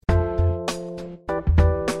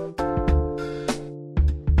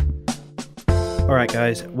All right,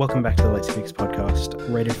 guys, welcome back to the Late Speaks podcast,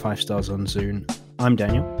 rated 5 stars on Zune. I'm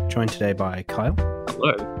Daniel, joined today by Kyle.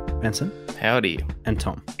 Hello. Benson. Howdy. And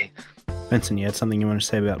Tom. Benson, you had something you want to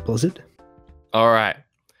say about Blizzard? All right.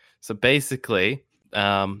 So basically,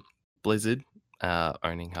 Blizzard,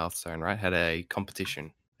 owning Hearthstone, right, had a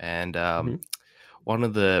competition. And one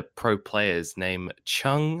of the pro players named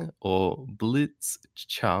Chung or Blitz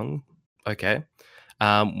Chung,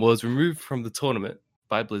 was removed from the tournament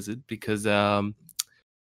by Blizzard because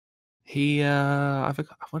he I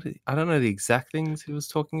forgot I don't know the exact things he was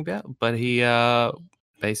talking about, but he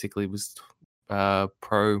basically was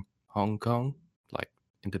pro Hong Kong, like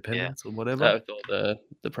independence or whatever. With all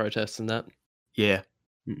the protests and that. Yeah.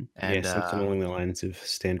 And something along the lines of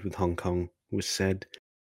stand with Hong Kong was said.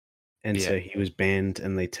 And so he was banned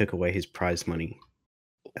and they took away his prize money.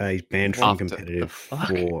 He's banned from competitive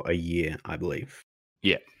for a year, I believe.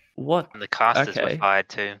 Yeah. What? And the casters were fired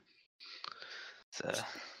too. So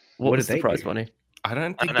what was the prize money? I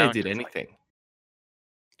don't think they did anything.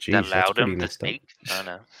 Jeez, that allowed that's him to messed speak. I don't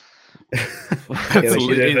know. Yeah, they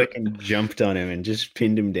should have fucking jumped on him and just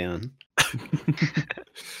pinned him down.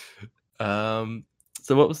 So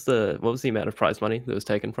what was the amount of prize money that was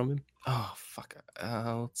taken from him? Oh fuck!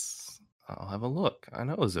 I'll have a look. I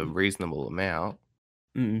know it was a reasonable amount.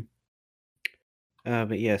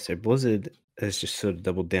 But yeah, so Blizzard has just sort of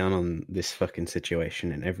doubled down on this fucking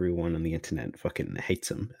situation, and everyone on the internet fucking hates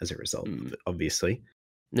them as a result. Obviously,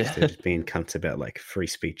 Yeah, they're just being cunts about like free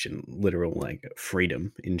speech and literal like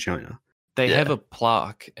freedom in China. They have a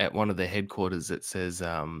plaque at one of their headquarters that says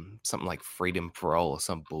something like "Freedom for All" or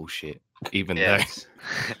some bullshit. Even though,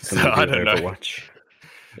 so I don't know. Overwatch.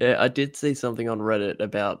 Yeah, I did see something on Reddit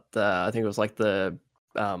about I think it was like the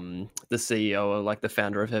CEO or like the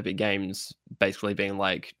founder of Epic Games basically being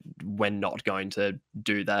like, we're not going to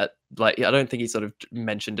do that. Like, I don't think he sort of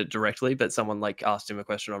mentioned it directly, but someone like asked him a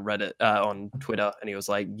question on Reddit, on Twitter, and he was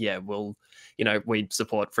like, yeah, we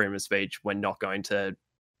support freedom of speech. We're not going to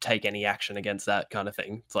take any action against that kind of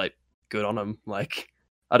thing. It's like, good on him. Like,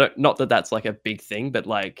 not that that's like a big thing, but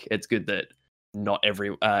like, it's good that not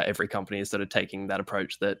every company is sort of taking that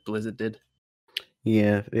approach that Blizzard did.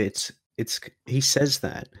 Yeah, he says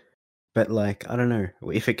that, but like, I don't know,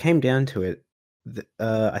 if it came down to it,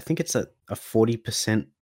 I think it's a 40%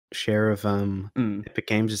 share of Epic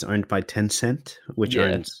Games is owned by Tencent, which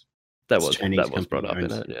owns that was brought up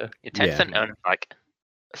in it. Yeah, Tencent owns like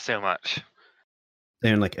so much.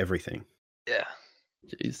 They own like everything. Yeah.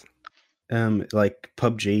 Jeez. Like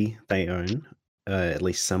PUBG, they own at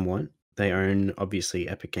least somewhat. They own obviously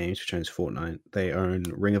Epic Games, which owns Fortnite. They own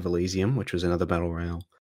Ring of Elysium, which was another battle royale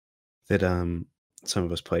that some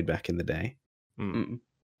of us played back in the day.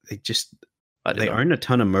 They own a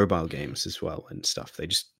ton of mobile games as well and stuff.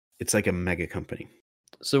 It's like a mega company.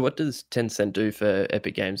 So what does Tencent do for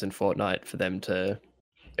Epic Games and Fortnite for them to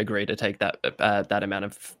agree to take that amount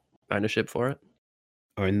of ownership for it?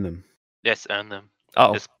 Own them. Yes, own them.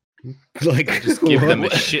 Oh, just give them a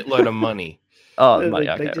shitload of money. Oh,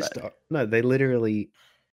 no, they literally,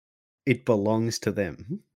 it belongs to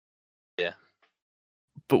them. Yeah.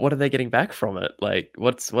 But what are they getting back from it? Like,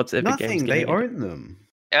 what's Epic Games getting? They own them.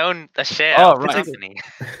 Own a share of the company.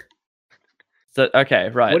 So, okay,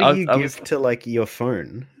 right. What do you give to like your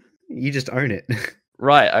phone? You just own it.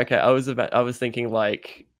 Right. Okay. I was thinking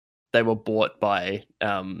like they were bought by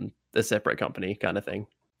a separate company kind of thing.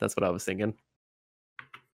 That's what I was thinking.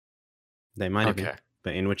 They might have been,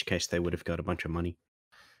 but in which case they would have got a bunch of money.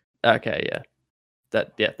 Okay, yeah.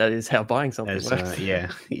 That is how buying something works.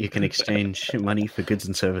 You can exchange money for goods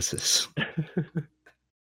and services.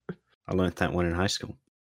 I learned that one in high school.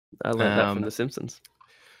 I learned that from The Simpsons.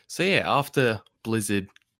 So yeah, after Blizzard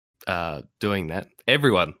doing that,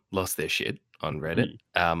 everyone lost their shit on Reddit.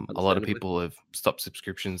 A lot of people have stopped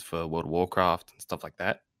subscriptions for World of Warcraft and stuff like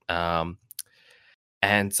that.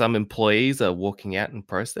 And some employees are walking out in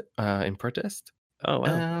protest. Oh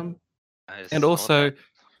wow! And also,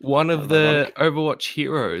 one of the Overwatch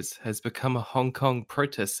heroes has become a Hong Kong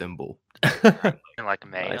protest symbol. In like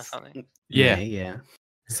May or something. Yeah.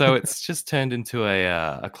 So it's just turned into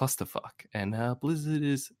a clusterfuck, and Blizzard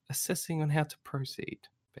is assessing on how to proceed.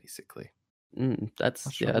 Basically,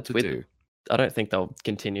 that's weird. I don't think they'll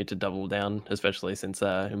continue to double down, especially since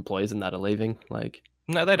employees and that are leaving. Like,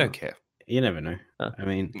 no, they don't care. You never know. I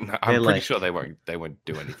mean, I'm pretty sure they won't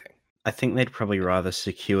do anything. I think they'd probably rather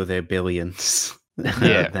secure their billions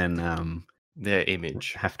than their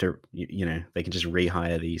image. Have to, they can just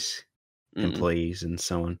rehire these employees and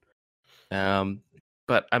so on.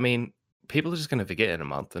 But I mean, people are just going to forget in a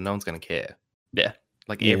month, and no one's going to care. Yeah,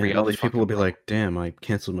 Like Yeah, every all other these people will be fucking like, "Damn, I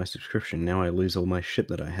cancelled my subscription. Now I lose all my shit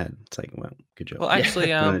that I had." It's like, well, good job. Well,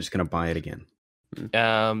 actually, And then they're just gonna buy it again.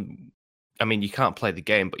 I mean, you can't play the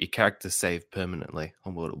game, but your characters save permanently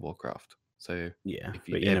on World of Warcraft. So Yeah, if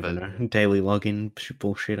you but you never ever, know. Daily login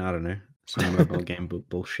bullshit. I don't know. Some mobile game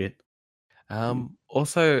bullshit.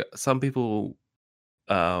 also some people,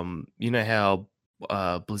 you know how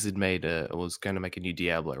Blizzard was going to make a new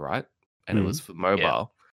Diablo, right? And it was for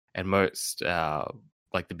mobile, and most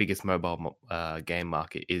like the biggest mobile game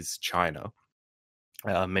market is China.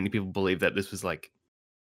 Many people believe that this was like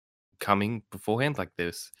coming beforehand, like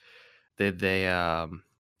this. They are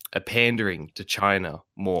pandering to China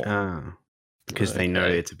more. Ah, because they know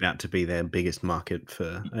Okay. it's about to be their biggest market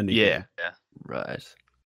for a new Yeah, game. Yeah. Right.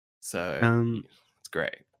 so it's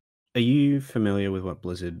great. Are you familiar with what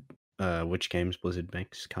which games Blizzard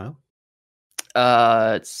makes, Kyle?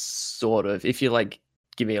 Sort of. If you like,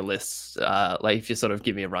 give me a list. Like if you sort of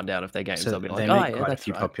give me a rundown of their games, So I'll be they like, make oh yeah, quite a that's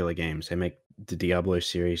few right. popular games. They make the Diablo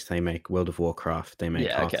series. They make World of Warcraft. They make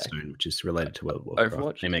Yeah, okay. Hearthstone, which is related to World of Warcraft.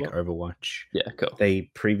 Overwatch They as make well? Overwatch. Yeah, cool. They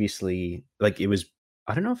previously it was.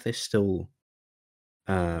 I don't know if they're still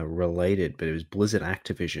related, but it was Blizzard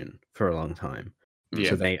Activision for a long time. Yeah.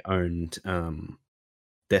 So they owned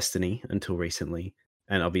Destiny until recently,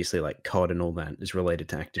 and obviously like COD and all that is related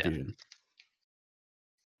to Activision.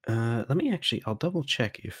 Let me actually, I'll double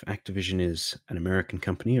check if Activision is an American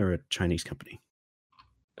company or a Chinese company.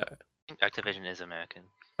 I think Activision is American.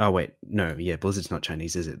 Oh wait, no, yeah, Blizzard's not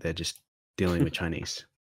Chinese, is it? They're just dealing with Chinese.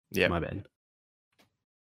 Yeah. My bad.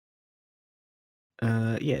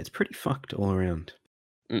 Yeah, it's pretty fucked all around.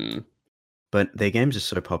 But their games are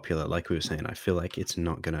so popular, like we were saying, I feel like it's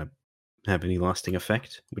not gonna have any lasting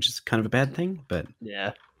effect, which is kind of a bad thing, but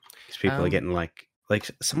Yeah. because people are getting like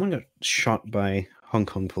someone got shot by Hong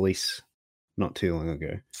Kong police not too long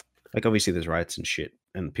ago. Like obviously there's riots and shit,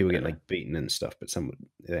 and people get like beaten and stuff, but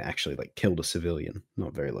they actually like killed a civilian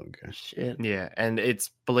not very long ago. Shit. Yeah, and it's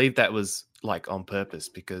believed that was like on purpose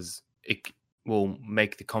because it will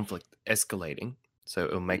make the conflict escalating. So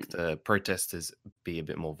it will make the protesters be a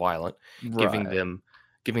bit more violent, giving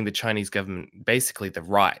the Chinese government basically the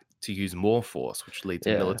right to use more force, which leads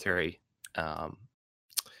to military what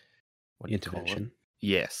do you call it? Intervention.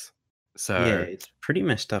 Yes. So Yeah, it's pretty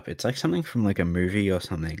messed up. It's like something from like a movie or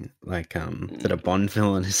something, like that a Bond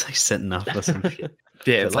villain is like setting up or some shit.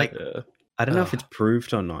 yeah, But, it's like I don't know if it's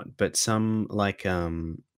proved or not, but some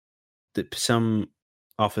some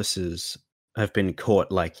officers have been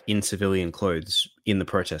caught like in civilian clothes in the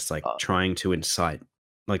protests, like trying to incite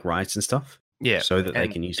like riots and stuff. Yeah, so that they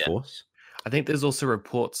can use force. I think there's also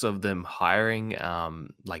reports of them hiring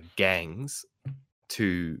like gangs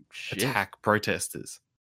to attack protesters.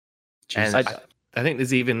 Jesus. And I think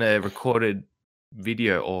there's even a recorded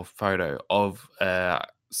video or photo of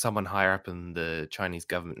someone higher up in the Chinese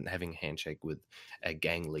government having a handshake with a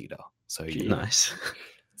gang leader. So Nice.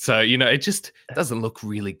 So it just doesn't look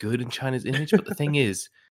really good in China's image. But the thing is,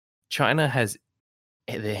 China has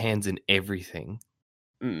their hands in everything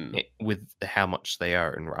with how much they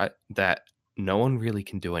own, right? That no one really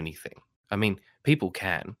can do anything. I mean, people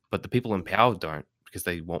can, but the people in power don't because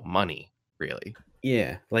they want money, really.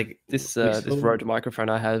 Yeah, like this Rode microphone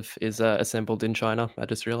I have is assembled in China. I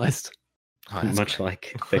just realized. Much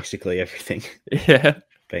like basically everything. Yeah.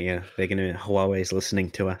 But yeah, Huawei's listening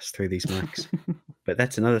to us through these mics. But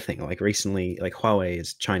that's another thing. Like recently, like Huawei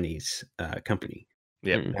is Chinese company.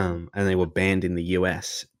 Yeah. And they were banned in the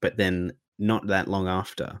US, but then not that long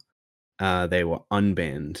after, they were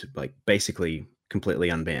unbanned, like basically completely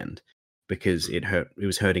unbanned, because it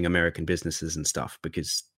was hurting American businesses and stuff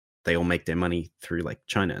because they all make their money through like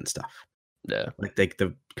China and stuff. Yeah. Like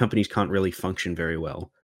the companies can't really function very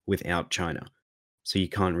well without China. So you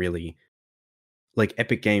can't really, like,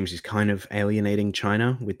 Epic Games is kind of alienating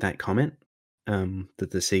China with that comment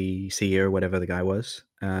that the CEO or whatever the guy was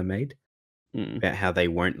made about how they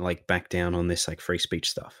won't like back down on this like free speech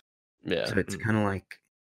stuff. Yeah. So it's kind of like,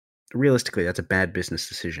 realistically, that's a bad business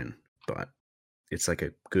decision, but it's like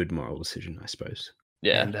a good moral decision, I suppose.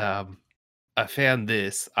 Yeah. And I found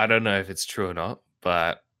this. I don't know if it's true or not,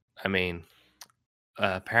 but I mean,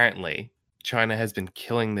 apparently China has been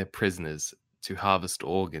killing their prisoners to harvest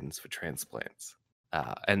organs for transplants.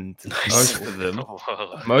 And Nice.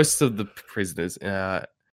 most of the prisoners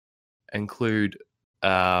include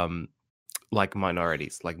like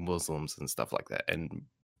minorities, like Muslims and stuff like that, and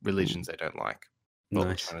religions they don't like. Well,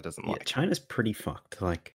 Nice. China doesn't Yeah, like. China's pretty fucked.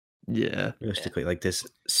 Like, yeah, realistically, like there's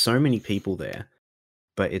so many people there,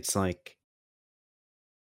 but it's like,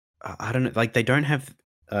 I don't know, like they don't have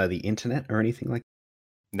the internet or anything like.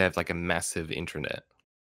 They have like a massive intranet.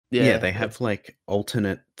 Yeah, they have like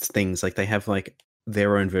alternate things. Like they have like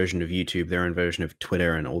their own version of YouTube, their own version of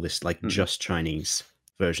Twitter, and all this like just Chinese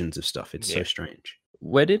versions of stuff. It's so strange.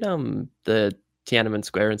 Where did the Tiananmen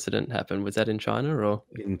Square incident happen? Was that in China or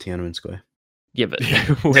In Tiananmen Square? Yeah, but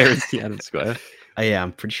where is Tiananmen Square? Oh, yeah,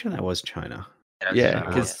 I'm pretty sure that was China. Yeah,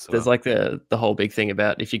 because there's like the whole big thing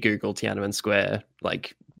about if you Google Tiananmen Square,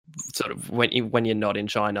 like sort of when you're not in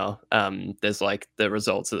China, there's like the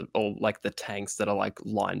results of all like the tanks that are like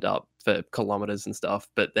lined up for kilometers and stuff.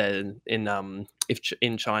 But then in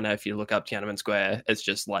in China, if you look up Tiananmen Square, it's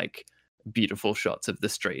just like beautiful shots of the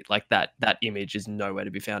street. Like that image is nowhere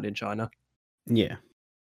to be found in China. Yeah,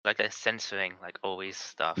 like they're censoring like all these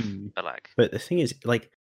stuff, but the thing is,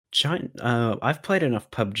 like China, I've played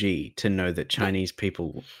enough PUBG to know that Chinese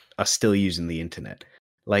people are still using the internet.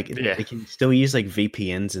 Like they can still use like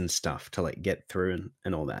VPNs and stuff to like get through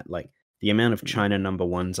and all that. Like the amount of China number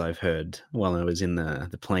ones I've heard while I was in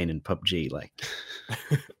the plane in PUBG, like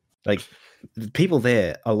like the people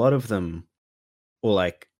there, a lot of them, or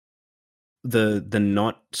like the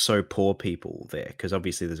not so poor people there, because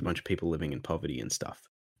obviously there's a bunch of people living in poverty and stuff.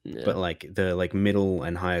 But like the like middle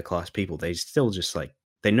and higher class people, they still just like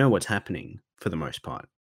they know what's happening for the most part.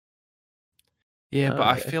 Yeah, but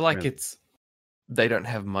I feel like they don't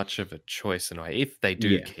have much of a choice in a way. If they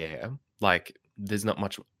do care, like there's not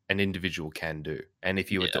much an individual can do. And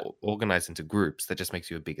if you were to organize into groups, that just makes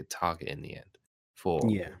you a bigger target in the end for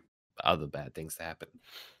other bad things to happen.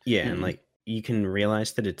 Yeah, and like you can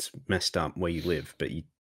realize that it's messed up where you live, but you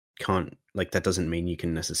can't, like that doesn't mean you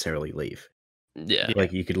can necessarily leave. Yeah.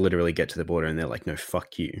 Like you could literally get to the border and they're like, no,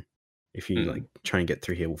 fuck you. If you like try and get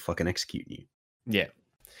through here, we'll fucking execute you. Yeah.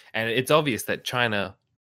 And it's obvious that China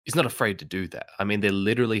is not afraid to do that. I mean, they're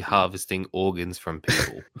literally harvesting organs from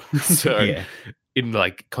people. So in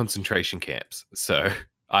like concentration camps. So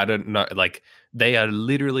I don't know. Like they are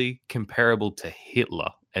literally comparable to Hitler.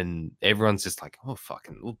 And everyone's just like, oh,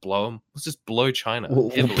 fucking, we'll blow them. Let's just blow China. We'll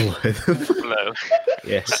blow them.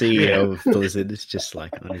 Yeah, CEO of Blizzard is just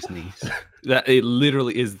like on his knees. That it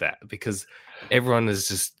literally is that, because everyone is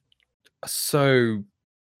just so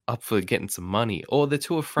up for getting some money, or they're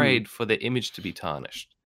too afraid for their image to be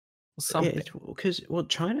tarnished. Or something. Yeah, because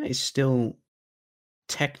China is still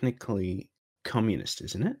technically communist,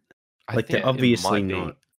 isn't it? Like they're obviously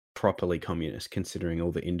not properly communist, considering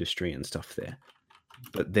all the industry and stuff there.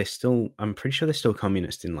 But they're still, I'm pretty sure they're still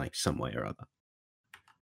communist in like some way or other.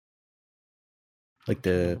 Like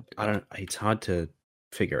it's hard to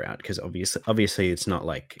figure out because obviously it's not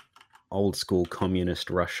like old school communist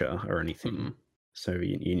Russia or anything,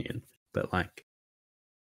 Soviet Union, but like,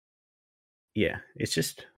 yeah, it's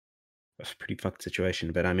just a pretty fucked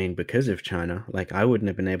situation. But I mean, because of China, like I wouldn't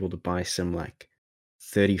have been able to buy some like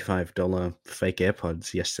 $35 fake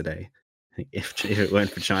AirPods yesterday if it weren't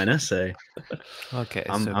for China. So okay,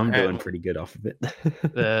 I'm doing pretty good off of it.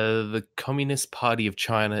 The Communist Party of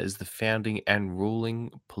China is the founding and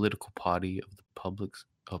ruling political party of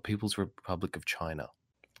the People's Republic of China.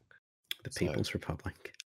 The People's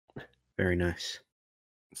Republic. Very nice.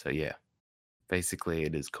 So yeah, basically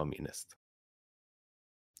it is communist.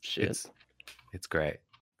 Shit, it's great.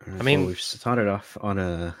 I mean, we've started off on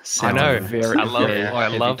a. I know. I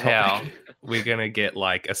love how we're gonna get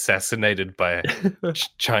like assassinated by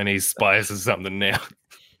Chinese spies or something now.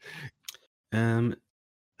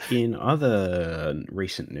 In other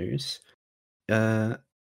recent news,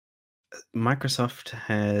 Microsoft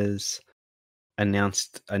has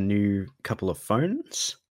announced a new couple of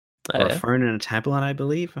phones, or a phone and a tablet, I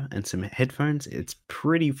believe, and some headphones. It's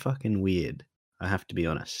pretty fucking weird, I have to be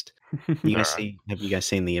honest. Have you guys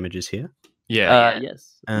seen the images here? Yeah.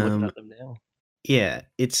 Yes. I'm looking at them now. Yeah,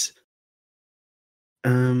 it's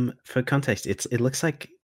for context, it looks like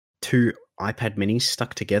two iPad minis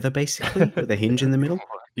stuck together, basically, with a hinge in the middle.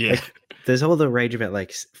 Yeah. Like, there's all the rage about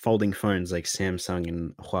like folding phones, like Samsung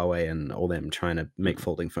and Huawei and all them trying to make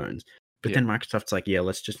folding phones. But then Microsoft's like, yeah,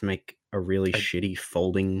 let's just make a really shitty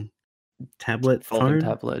folding tablet phone.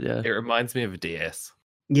 Tablet, yeah. It reminds me of a DS.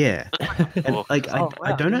 Yeah. And like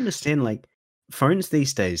I don't understand, like phones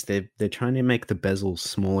these days, they're trying to make the bezels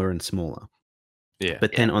smaller and smaller. Yeah.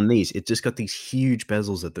 But then on these, it just got these huge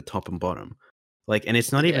bezels at the top and bottom. Like, and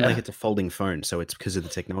it's not even like it's a folding phone, so it's because of the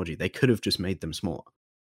technology. They could have just made them smaller.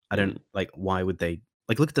 I don't like, why would they,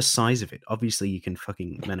 like, look at the size of it. Obviously you can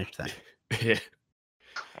fucking manage that. Yeah.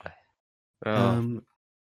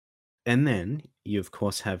 And then you of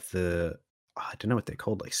course have the, I don't know what they're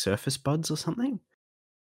called, like Surface Buds or something.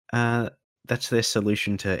 That's their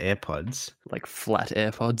solution to AirPods. Like flat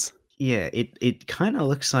AirPods. Yeah, it kind of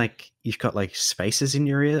looks like you've got like spaces in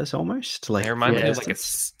your ears almost. Like it reminds me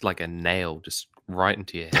of like a nail just right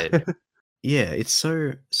into your head. Yeah, it's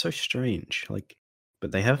so strange. Like,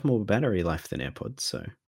 but they have more battery life than AirPods, so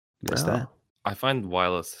there's that. Oh. I find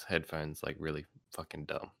wireless headphones like really fucking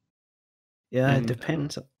dumb. Yeah, it Mm.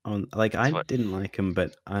 depends on like I That's what- didn't like them,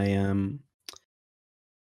 but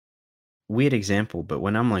weird example, but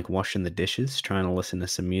when I'm like washing the dishes, trying to listen to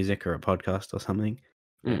some music or a podcast or something,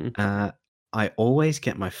 Mm. I always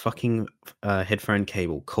get my fucking headphone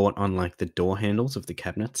cable caught on like the door handles of the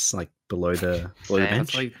cabinets, like below the Same.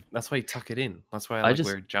 bench. That's why you tuck it in. That's why I I like just-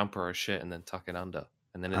 wear a jumper or a shirt and then tuck it under,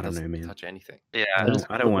 and then I it don't know, doesn't man. touch anything. Yeah, I just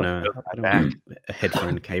don't put want my- to. I don't want a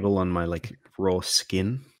headphone cable on my like raw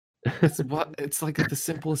skin. It's like the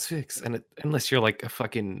simplest fix, and unless you're like a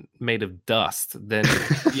fucking made of dust, then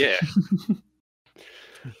yeah.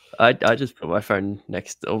 I just put my phone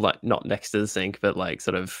next, or like not next to the sink, but like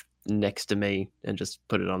sort of next to me, and just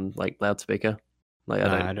put it on like loudspeaker. Like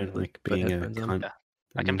I don't really like put being a headphones on. cunt. Yeah.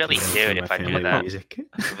 I and can barely interrupting hear it my if I do family with that. music.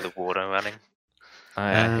 with the water running.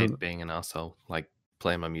 I hate being an asshole, like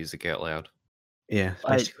playing my music out loud. Yeah,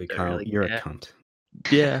 I basically, don't Kyle, really you're care. a cunt.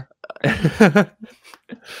 Yeah.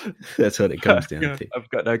 That's what it comes down to. I've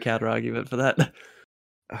got no counter argument for that.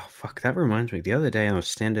 Oh fuck! That reminds me. The other day, I was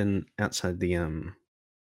standing outside the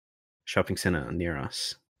shopping center near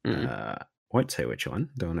us. Won't say which one.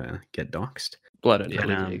 Don't want to get doxxed. Well, I don't know But,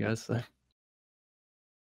 either, you guys. So.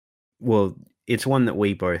 Well, it's one that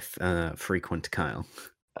we both frequent, Kyle.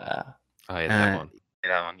 Oh yeah, that one. Yeah,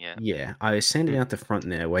 that one, yeah. Yeah, I was standing out the front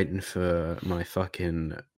there waiting for my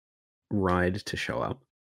fucking ride to show up.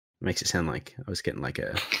 Makes it sound like I was getting like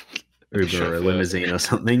a Uber or a Chauffeur. limousine or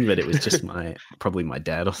something, but it was just probably my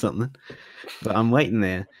dad or something. But I'm waiting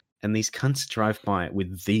there, and these cunts drive by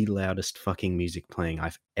with the loudest fucking music playing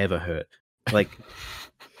I've ever heard. Like,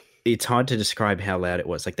 it's hard to describe how loud it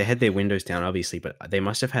was. Like, they had their windows down, obviously, but they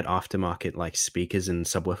must have had aftermarket like speakers and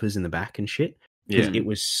subwoofers in the back and shit. Because Yeah, it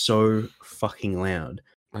was so fucking loud.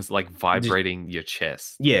 it's like vibrating your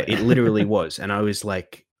chest. Yeah, Like- it literally was. And I was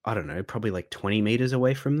like, I don't know, probably like 20 meters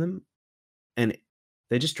away from them. And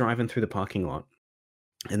they're just driving through the parking lot.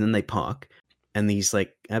 And then they park. And these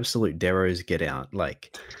like absolute deros get out.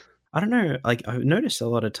 Like, I don't know. Like, I've noticed a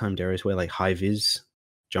lot of time deros wear like high vis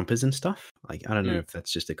jumpers and stuff. Like, I don't know if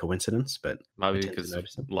that's just a coincidence, but I maybe tend to because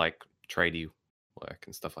notice them. like tradie work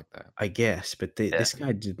and stuff like that. I guess. But this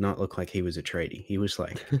guy did not look like he was a tradie. He was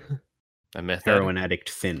like A meth heroin addict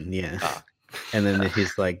thin. Yeah. Ah. And then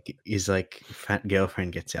his fat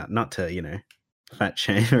girlfriend gets out, not to fat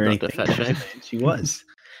shame or Not to anything. fat shame. She was,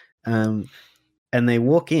 and they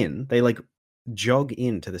walk in. They like jog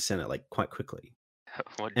into the center like quite quickly,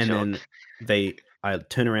 What and joke. then I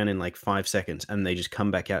turn around in like 5 seconds, and they just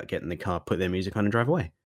come back out, get in the car, put their music on, and drive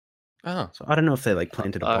away. Oh, So I don't know if they like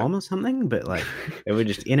planted a bomb or something, but like they were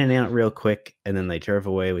just in and out real quick, and then they drove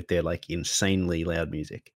away with their like insanely loud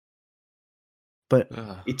music. But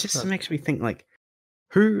it just makes me think, like,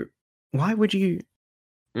 why would you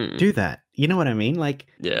do that? You know what I mean? Like,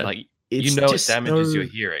 Yeah. like it's it just damages your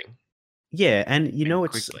so- hearing. Yeah, and you know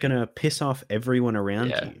it's quickly. gonna piss off everyone around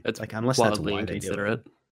Yeah, you. it's like, unless that's wildly why they do it. inconsiderate.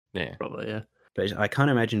 Yeah. Probably, yeah. But I can't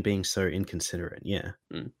imagine being so inconsiderate. Yeah.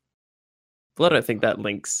 Well, I don't think that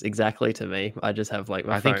links exactly to me. I just have like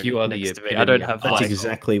my I think phone you are the next to me. I epitome don't of have That's like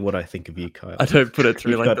exactly what I think of you, Kyle. I don't put it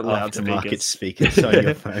through You've like got the aftermarket loudspeakers. speakers on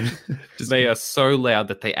your phone. They are so loud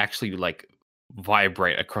that they actually like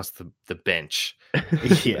vibrate across the bench.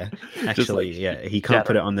 Yeah, Just, actually, like, yeah. He can't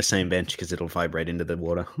put it shattering. on the same bench because it'll vibrate into the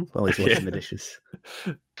water while he's washing the dishes.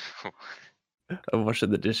 I'm washing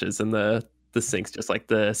the dishes and the sink's just like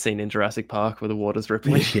the scene in Jurassic Park where the water's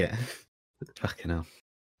rippling. Yeah. Fucking hell.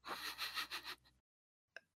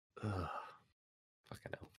 Ugh.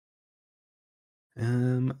 Fucking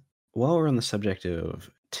hell. While we're on the subject of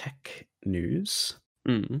tech news,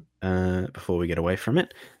 Mm. before we get away from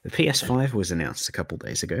it, the PS5 was announced a couple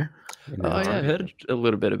days ago. Oh yeah, I heard a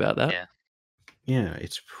little bit about that. Yeah. Yeah,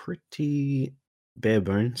 it's pretty bare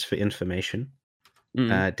bones for information.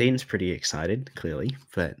 Mm. Dean's pretty excited, clearly,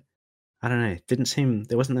 but I don't know.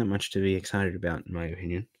 There wasn't that much to be excited about, in my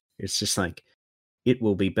opinion. It's just like, it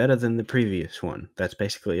will be better than the previous one. That's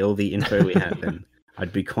basically all the info we have, and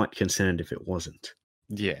I'd be quite concerned if it wasn't.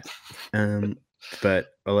 Yeah. But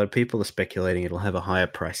a lot of people are speculating it'll have a higher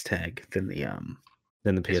price tag than the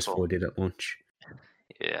PS4 did at launch.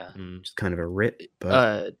 Yeah. Which is kind of a rip, but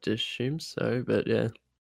I'd assume so, but yeah.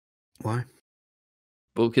 why?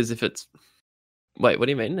 Well, because if it's wait, what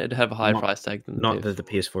do you mean? It'd have a higher Not- price tag than the Not PS4. that the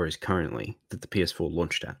PS4 is currently, that the PS4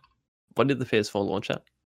 launched at. When did the PS4 launch at?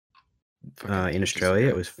 In Australia,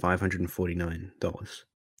 it was $549.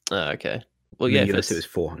 Oh, okay. Well, In yeah, the if US, it it's, was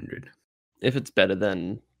 400. if it's better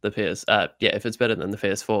than the if it's better than the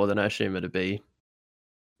PS4, then I assume it'd be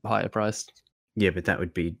higher priced. Yeah, but that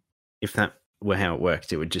would be, if that were how it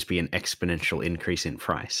worked, it would just be an exponential increase in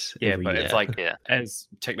price Yeah, every but year. it's like Yeah. as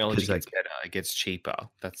technology 'Cause, gets like- better, it gets cheaper.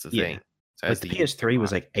 That's the Yeah. thing. So Like as the years go PS3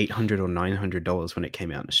 was by- like $800 or $900 when it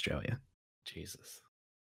came out in Australia, Jesus.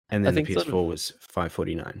 and I then the think sort PS4 of- was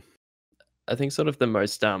 $549. I think sort of the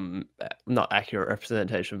most not accurate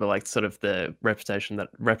representation, but like sort of the representation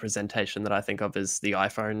that I think of is the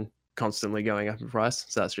iPhone constantly going up in price.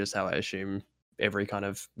 So that's just how I assume every kind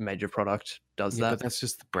of major product does Yeah, that. but that's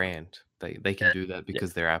just the brand. They can Yeah. do that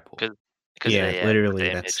because they're Apple. Because Yeah, literally,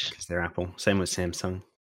 the that's image. because they're Apple. Same with Samsung.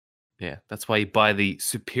 Yeah, that's why you buy the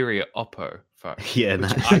superior Oppo phone. Yeah, Which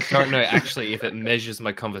no. I don't know actually if it measures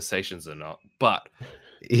my conversations or not, but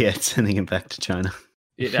Yeah, it's sending it back to China.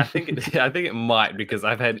 I think it might, because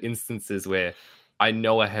I've had instances where I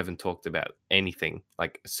know I haven't talked about anything,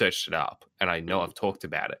 like searched it up, and I know I've talked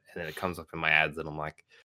about it, and then it comes up in my ads, and I'm like,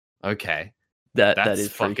 okay, That that's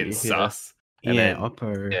is fucking freaky, yeah. sus. And Yeah, then,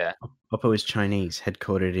 Oppo. yeah, Oppo is Chinese,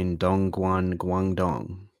 headquartered in Dongguan,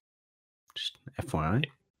 Guangdong. Just FYI.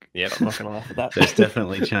 yep. I'm not gonna laugh at that. So it's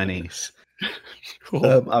definitely Chinese. Cool.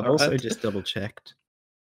 I've also Alright. just double checked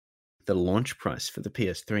the launch price for the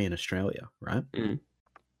PS3 in Australia, right? Mm.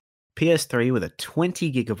 PS3 with a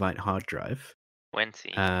 20 gigabyte hard drive,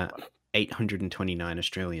 20. 829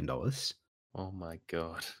 Australian dollars. Oh my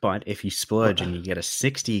god. But if you splurge and you get a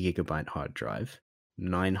 60 gigabyte hard drive,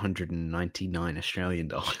 999 Australian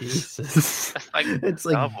dollars. Jesus. That's like It's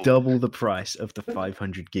like double. double the price of the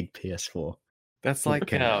 500 gig PS4. That's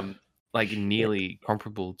Okay. like nearly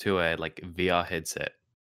comparable to a like VR headset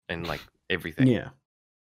and like everything. Yeah.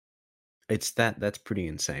 It's that's pretty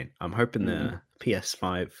insane. I'm hoping the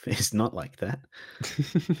PS5 is not like that.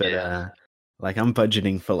 But Yeah. like I'm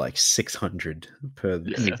budgeting for like 600 per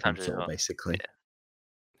new 600 console, basically.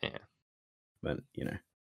 Yeah. But you know,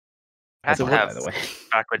 Has that's to by have the way.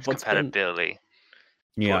 backwards what's been- compatibility.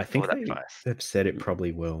 Yeah, for- I think for that they, price. they've said it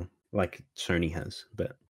probably will, like Sony has.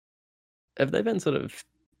 But Have they been sort of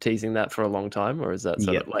teasing that for a long time, or is that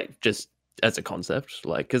sort Yeah. of like just as a concept?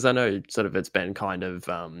 Like, because I know sort of it's been kind of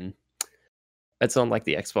it's on like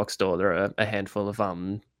the Xbox store. There are a handful of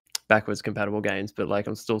backwards compatible games, but like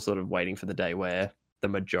I'm still sort of waiting for the day where the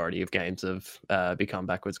majority of games have become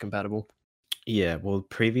backwards compatible. yeah, well,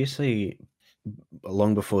 previously,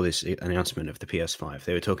 long before this announcement of the PS5,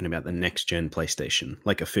 they were talking about the next gen PlayStation.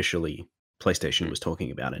 Like officially, PlayStation was talking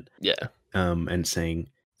about it, Yeah, and saying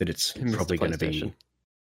that it's Mr. probably going to be PlayStation.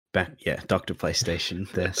 back. Yeah, Dr. PlayStation,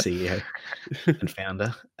 the CEO and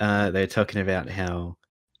founder. They're talking about how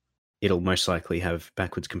it'll most likely have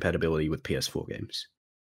backwards compatibility with PS4 games,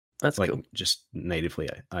 That's like cool. just natively,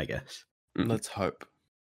 I guess. Let's hope.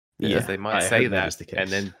 Yeah, Because they might I say hope that is that, the and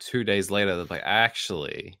case. then 2 days later they're like,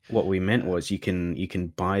 actually, What we meant was you can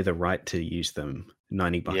buy the right to use them,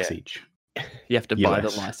 $90 Yeah. each. You have to buy the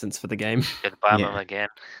US. license for the game. Get buy them Yeah. again.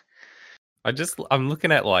 I'm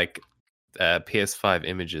looking at like PS5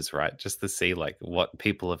 images, right, just to see like what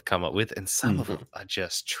people have come up with, and some of them are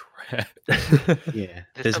just trash. Yeah,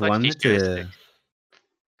 They're there's so, like, one that. futuristic.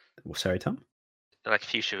 Sorry, Tom. They're like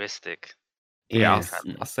futuristic. Yeah,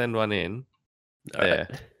 Yeah, I'll send one in. Alright.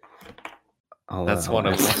 Yeah. That's That's one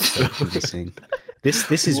I watched.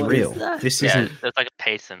 This is What real. is that? This Yeah, isn't. there's like a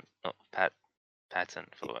patent. Oh, patent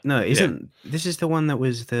for it. No, isn't. This is the one that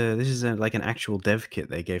was the. This is like an actual dev kit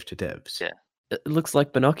they gave to devs. Yeah. It looks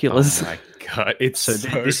like binoculars. Oh my god, it's So,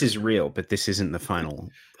 so, this is real, but this isn't the final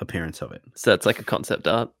appearance of it. So it's like a concept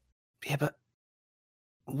art. yeah, but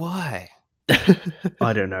why?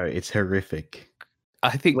 I don't know. It's horrific.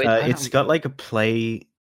 I think Wait, It's got like a play,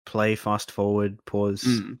 fast forward, pause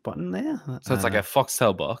Mm. button there. so. It's like a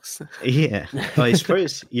Foxtel box. Yeah. I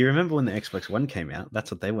suppose you remember when the Xbox One came out. That's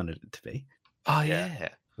what they wanted it to be. Oh Yeah. yeah.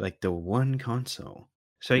 Like the one console.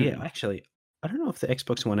 So yeah, actually, I don't know if the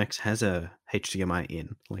Xbox One X has a HDMI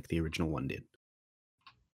in like the original one did.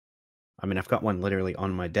 I mean, I've got one literally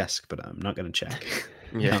on my desk, but I'm not going to check.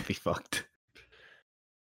 Yeah. Can't be fucked.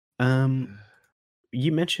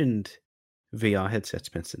 You mentioned VR headsets,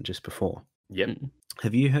 Benson, just before. Yep.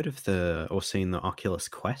 Have you heard of or seen the Oculus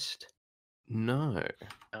Quest? No.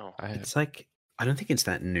 Oh, It's like, I don't think it's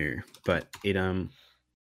that new, but it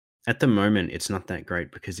at the moment it's not that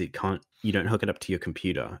great because you don't hook it up to your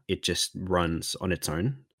computer. It just runs on its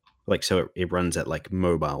own. Like, so it runs at like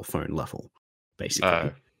mobile phone level,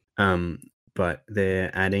 basically. But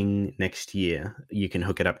they're adding next year, you can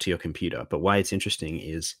hook it up to your computer. But why it's interesting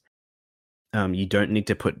is you don't need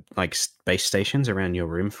to put like base stations around your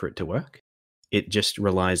room for it to work. It just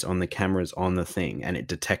relies on the cameras on the thing, and it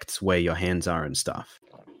detects where your hands are and stuff,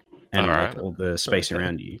 and Alright. like all the space Okay.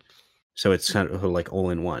 around you. So it's kind of like all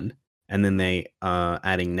in one. and then they are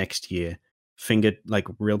adding next year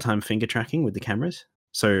real-time finger tracking with the cameras.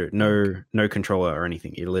 So no controller or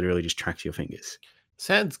anything. It literally just tracks your fingers.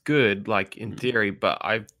 Sounds good, like in theory, but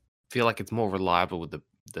I feel like it's more reliable with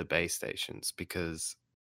the base stations because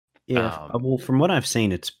well, from what I've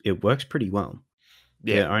seen, it works pretty well.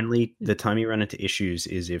 yeah, The time you run into issues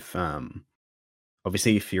is if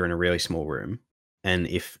obviously if you're in a really small room and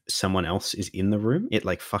if someone else is in the room, it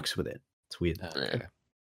like fucks with it. It's weird. okay.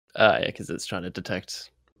 Yeah, because it's trying to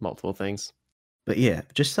detect multiple things. But yeah,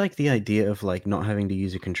 just like the idea of like not having to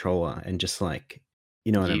use a controller and just like,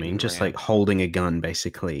 you know what I mean? Yeeting Just around. like holding a gun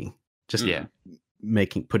basically. Just Yeah.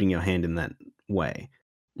 putting your hand in that way.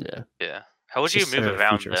 Yeah. Yeah. How would It's you just move so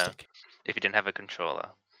around futuristic. if you didn't have a controller?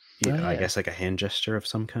 Yeah, Oh, I yeah. guess like a hand gesture of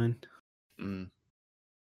some kind. Mm.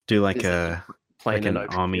 Do like Is it playing an an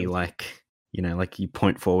open army, field? like, you know, like you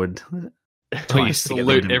point forward. Or you Twice to get them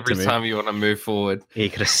salute to every move. time you want to move forward. Yeah, you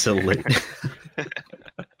could have salute.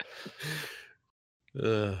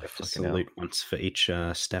 Ugh, Have to fucking hell. salute once for each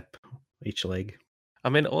step, each leg. I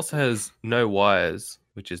mean, it also has no wires,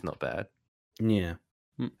 which is not bad. Yeah.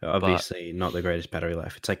 Mm, Obviously, not the greatest battery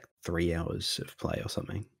life. It's like 3 hours of play or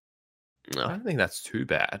something. I No. don't think that's too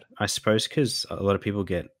bad. I suppose because a lot of people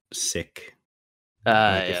get sick if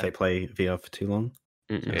Yeah. they play VR for too long.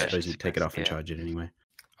 Mm-mm. I Yeah. suppose you take it off and Yeah. charge it anyway.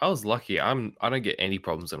 I was lucky. I don't get any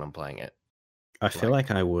problems when I'm playing it. I feel like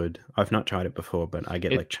I would. I've not tried it before, but I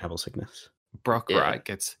get It- like travel sickness. Brock Yeah. Wright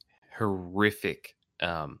gets horrific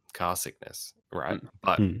car sickness, right? Mm.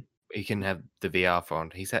 But Mm. he can have the VR for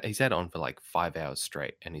on. He's had it on for like 5 hours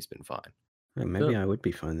straight, and he's been fine. Oh, maybe I would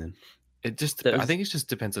be fine then. It just, That I was- think it just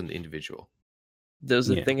depends on the individual. There was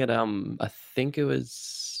a Yeah. thing at I think it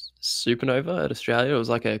was Supernova at Australia. It was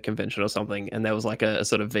like a convention or something, and there was like a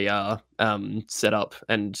sort of VR setup,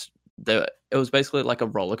 and it was basically like a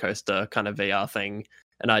roller coaster kind of VR thing.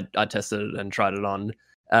 And I tested it and tried it on,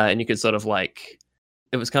 and you could sort of like,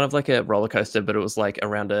 it was kind of like a roller coaster, but it was like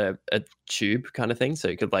around a tube kind of thing. So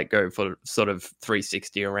you could like go for sort of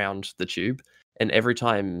 360 around the tube, and every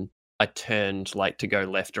time I turned like to go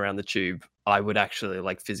left around the tube, I would actually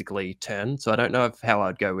like physically turn. So I don't know how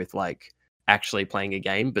I'd go with like actually playing a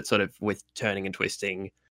game, but sort of with turning and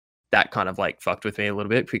twisting, that kind of like fucked with me a little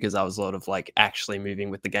bit because I was sort of like actually moving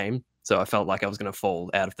with the game. So I felt like I was going to fall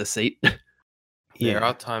out of the seat. There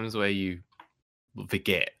are times where you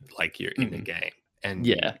forget like you're in a Mhm. game and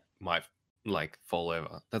Yeah. you might like fall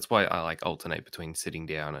over. That's why I like alternate between sitting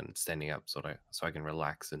down and standing up so I can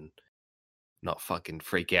relax and not fucking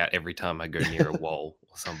freak out every time I go near a wall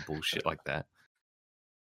or some bullshit like that.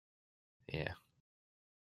 Yeah.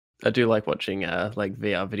 I do like watching like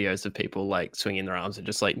VR videos of people like swinging their arms and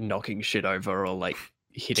just like knocking shit over or like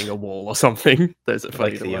hitting a wall or something. Those are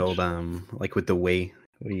funny Like to the watch. old like with the Wii,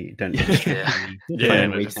 where you don't Yeah. Yeah,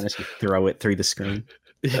 Wii just- tennis, you throw it through the screen.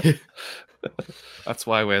 That's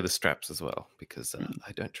why I wear the straps as well because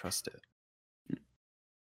I don't trust it.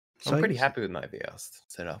 So I'm pretty I guess- happy with my VR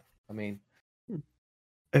setup. I mean,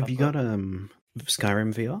 Have I've you got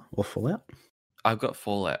Skyrim VR or Fallout? I've got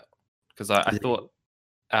Fallout because I Is it- thought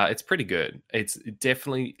it's pretty good. It's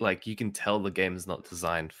definitely like you can tell the game is not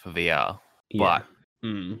designed for VR, but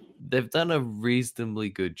they've done a reasonably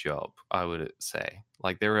good job, I would say.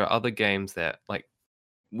 Like there are other games that like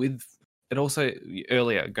with it also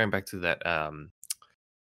earlier going back to that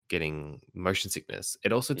getting motion sickness,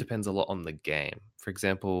 it also depends a lot on the game. For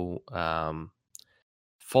example,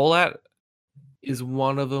 Fallout is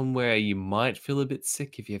one of them where you might feel a bit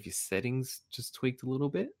sick if you have your settings just tweaked a little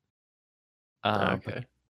bit. But Okay.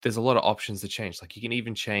 there's a lot of options to change. Like you can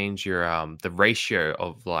even change your the ratio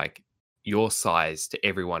of like your size to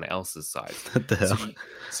everyone else's size. What the hell?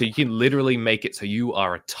 So you can literally make it so you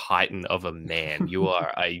are a titan of a man. You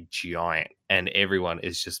are a giant, and everyone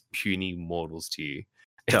is just puny mortals to you.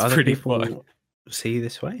 Do It's other pretty people fun. see you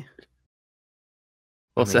this way?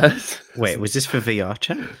 What's mean- that? Wait, was this for VR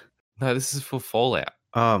chat? No, this is for Fallout.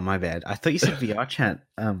 Oh, my bad. I thought you said VR chat.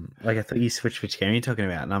 Like I thought you switched which game you're talking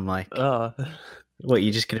about, and I'm like, Oh. what?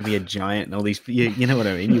 You're just gonna be a giant and all these? You know what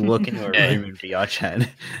I mean? You walk into a Yeah. room in VR chat,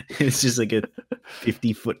 it's just like a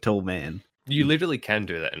 50-foot tall man. You literally can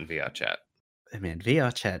do that in VR chat. Hey, man,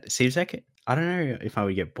 VR chat seems like I don't know if I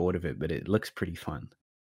would get bored of it, but it looks pretty fun.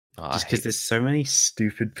 Oh, I Just because hate there's so many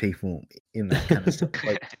stupid people in that kind of stuff.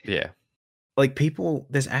 yeah. Like people,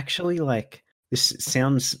 there's actually like this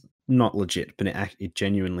sounds not legit, but it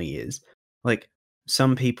genuinely is. Like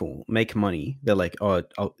some people make money. They're like, oh,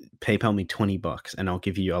 I'll PayPal me $20 and I'll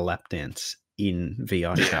give you a lap dance in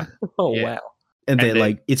VR chat. Oh Yeah. wow. And they're And then-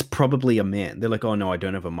 like, it's probably a man. They're like, oh no, I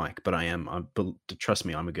don't have a mic, but I am. But trust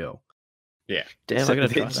me, I'm a girl. Yeah. Damn, So I gotta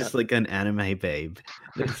try it's just that. like an anime babe.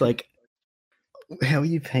 It's like How are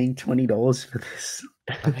you paying $20 for this?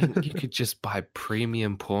 I mean, you could just buy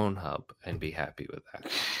premium Pornhub and be happy with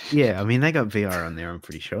that. Yeah, I mean they got VR on there. I'm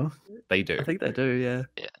pretty sure. They do. I think they do,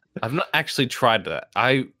 yeah. I've not actually tried that.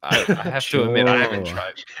 I have to admit I haven't Sure.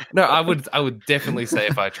 tried. No, I would definitely say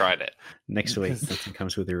if I tried it. Next week, it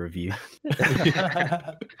comes with a review.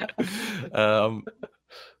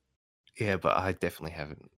 Yeah, but I definitely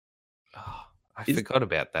haven't. Oh, I Is- forgot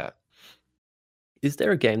about that. Is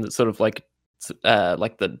there a game that's sort of like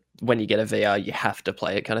the when you get a VR you have to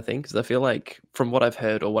play it kind of thing? Because I feel like from what I've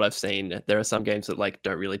heard or what I've seen, there are some games that like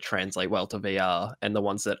don't really translate well to VR, and the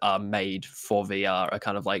ones that are made for VR are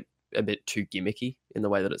kind of like a bit too gimmicky in the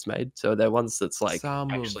way that it's made. So they're ones that's like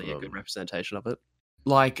Some of actually a good them. representation of it.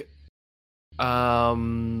 Like,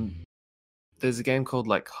 there's a game called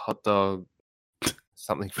like Hot Dog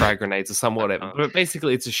something frag grenades or some whatever. But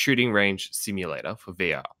basically, it's a shooting range simulator for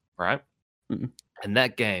VR, right? Mhm. And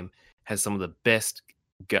that game has some of the best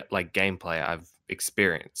like gameplay I've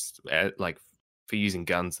experienced, like for using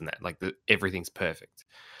guns and that. Like everything's perfect.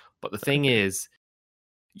 But the thing is,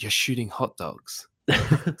 you're shooting hot dogs,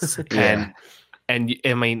 Yeah. and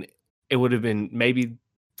I mean, it would have been maybe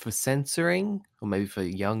for censoring or maybe for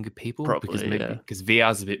younger people because Probably, yeah. because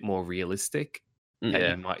VR is a bit more realistic. And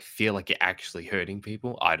Yeah. you might feel like you're actually hurting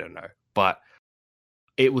people. I don't know, but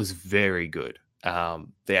it was very good. The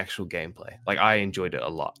actual gameplay, like I enjoyed it a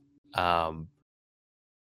lot.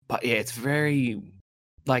 But yeah, it's very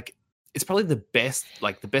like it's probably the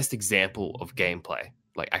best example of gameplay,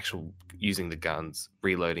 like actual using the guns,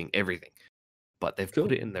 reloading everything. But they've Cool.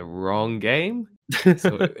 put it in the wrong game,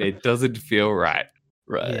 so it doesn't feel right.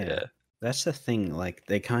 Right. Yeah. Yeah. That's the thing. Like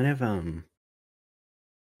they kind of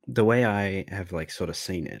the way I have like sort of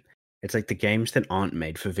seen it, it's like the games that aren't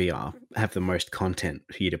made for VR have the most content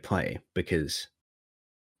for you to play because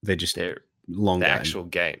they're just They're longer. the and actual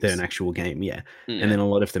games. They're an actual game, yeah. Yeah. And then a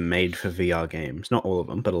lot of the made for VR games, not all of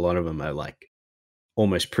them, but a lot of them are like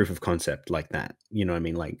almost proof of concept like that. You know what I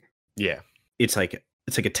mean? Like Yeah. it's like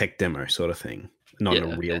a tech demo sort of thing, not a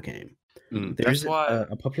Yeah, real game. That's There's why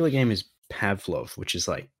a popular game is Pavlov, which is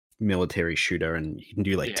like military shooter, and you can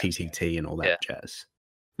do like Yeah. TTT and all that jazz.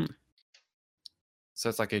 so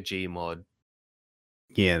it's like a Gmod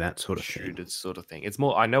Yeah, that sort of thing. shooter sort of thing. It's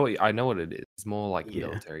more I know what it is. It's more like Yeah.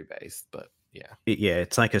 military based, but yeah. Yeah,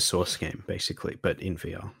 it's like a Source game basically, but in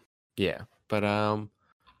VR. Yeah, but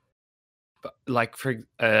like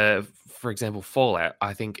for example, Fallout.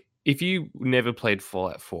 I think if you never played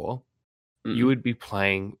Fallout 4, you would be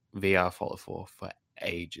playing VR Fallout 4 for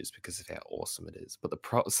ages because of how awesome it is. But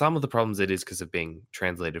some of the problems it is because of being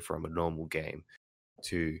translated from a normal game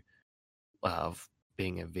to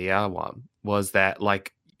being a VR one was that,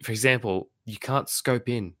 like, for example, you can't scope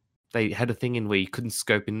in. They had a thing in where you couldn't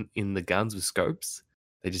scope in the guns with scopes.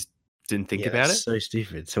 They just didn't think about it. So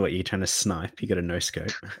stupid. So what, you're trying to snipe? You got a no scope.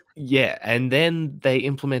 Yeah, and then they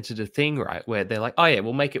implemented a thing, right, where they're like, oh yeah,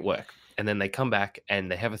 we'll make it work. And then they come back and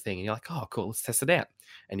they have a thing and you're like, oh cool, let's test it out.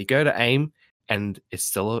 And you go to aim and it's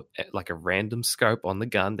still like a random scope on the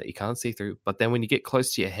gun that you can't see through. But then when you get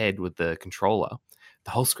close to your head with the controller,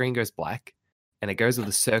 the whole screen goes black and it goes with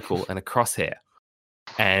a circle and a crosshair.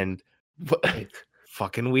 And it's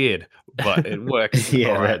fucking weird, but it works. Yeah,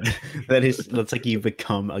 all right. that's like you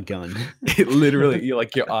become a gun. It literally, you're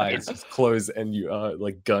like your eyes just close and you are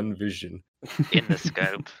like gun vision. in the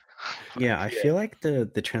scope. Yeah, I feel like the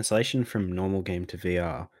translation from normal game to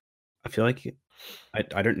VR, I feel like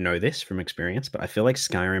I don't know this from experience, but I feel like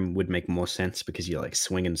Skyrim would make more sense because you're like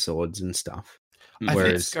swinging swords and stuff. I think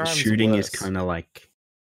Whereas Skyrim's shooting is worse. kind of like,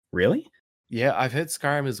 really? Yeah, I've heard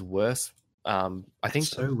Skyrim is worse. I think That's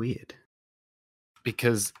so weird.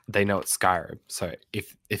 because they know it's Skyrim. So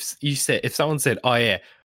if someone said, "Oh yeah,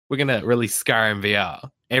 we're gonna release Skyrim VR,"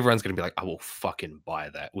 everyone's gonna be like, "I will fucking buy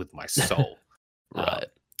that with my soul." Right.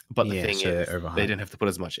 But the Yeah, thing so is, they're they overhyped. didn't have to put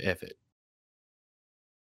as much effort.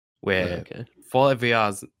 Where Okay. Fallout VR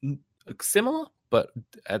is similar, but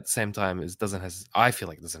at the same time, I feel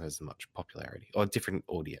like it doesn't have as much popularity or different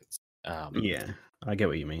audience. Yeah, I get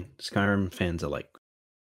what you mean. Skyrim fans are like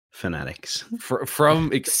fanatics.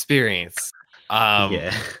 From experience,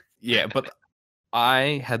 Yeah. yeah, but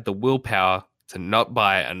I had the willpower to not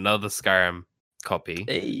buy another Skyrim copy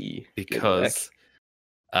Hey, because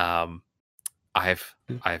I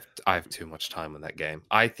have too much time on that game.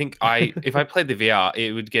 I think if I played the VR,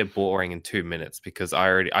 it would get boring in 2 minutes because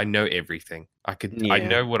I know everything. I Yeah,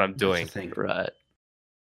 know what I'm that's the doing. thing. right.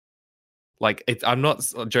 Like I'm not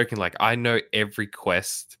joking. Like I know every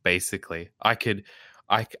quest basically. I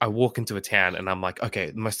walk into a town and I'm like, okay,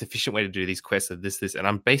 the most efficient way to do these quests are this, and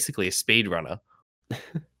I'm basically a speed runner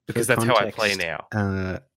because For that's how I play context,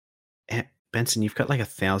 now. Benson, you've got like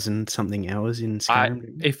 1,000 something hours in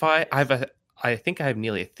Skyrim. I think I have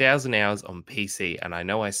nearly 1,000 hours on PC, and I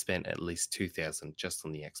know I spent at least 2,000 just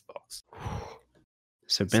on the Xbox.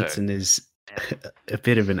 So Benson is a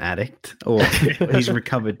bit of an addict, or he's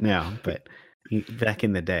recovered now, but back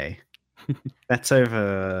in the day, that's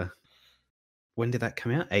over. When did that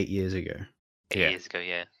come out? 8 years ago. 8 years ago,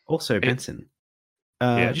 yeah. Also, Benson,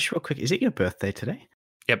 just real quick, is it your birthday today?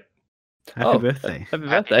 Yep. Happy birthday! Happy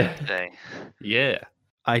birthday! Yeah.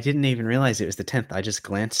 I didn't even realize it was the 10th. I just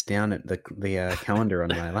glanced down at the calendar on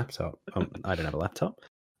my laptop. I don't have a laptop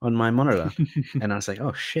on my monitor, and I was like,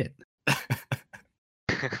 "Oh shit!"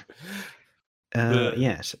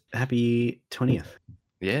 Yes, happy 20th.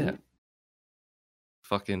 Yeah.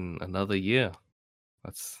 Fucking another year.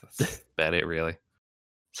 That's about it, really.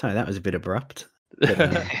 Sorry, that was a bit abrupt.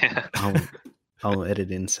 But, I'll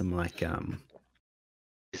edit in some like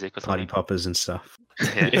Music or party something. poppers and stuff.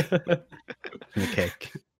 Yeah. And a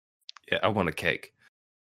cake. Yeah, I want a cake.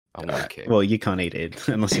 I want a cake. Well, you can't eat it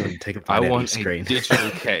unless you want to take a bite out of your screen. A digital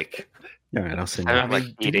cake. All right, I'll send I you. don't like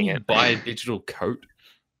Didn't eating you it. buy a digital coat?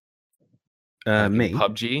 Like in Me?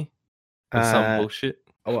 PUBG? Or some bullshit?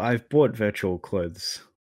 Oh, I've bought virtual clothes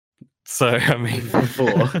So, I mean...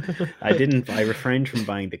 before. I didn't. I refrained from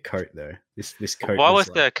buying the coat though. This coat Why was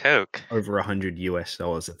like the Coke? over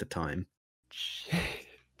 $100 at the time.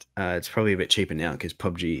 It's probably a bit cheaper now because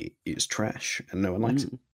PUBG is trash and no one likes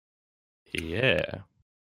it. Yeah.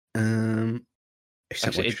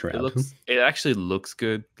 Except Actually, like Shroud. it actually looks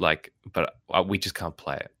good, like, but we just can't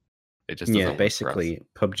play it. It just doesn't work for us. Basically,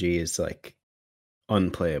 PUBG is like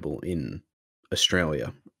unplayable in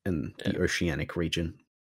Australia and the Oceanic region,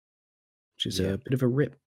 which is a bit of a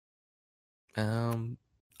rip. I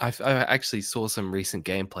actually saw some recent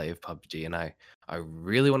gameplay of PUBG, and I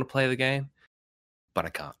really want to play the game, but I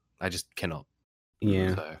can't. I just cannot.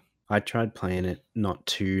 Yeah. So. I tried playing it not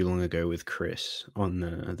too long ago with Chris on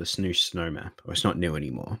the new snow map. Well, it's not new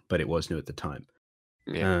anymore, but it was new at the time.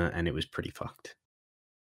 Yeah. And it was pretty fucked.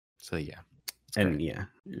 So yeah. And great. yeah,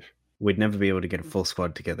 we'd never be able to get a full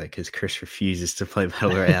squad together because Chris refuses to play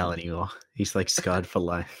Battle Royale anymore. He's like scarred for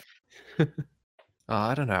life.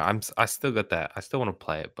 I don't know. I still got that. I still want to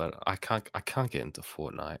play it, but I can't get into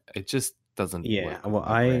Fortnite. It just doesn't work. Well,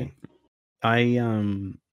 I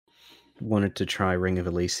wanted to try Ring of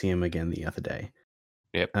Elysium again the other day.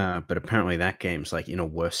 Yep. But apparently that game's like in a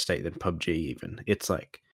worse state than PUBG even. It's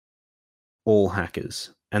like all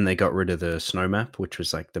hackers. And they got rid of the snow map, which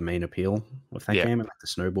was like the main appeal of that game, and like the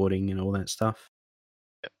snowboarding and all that stuff.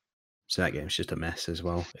 Yep. So that game's just a mess as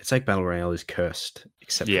well. It's like Battle Royale is cursed,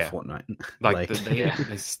 except for Fortnite. Like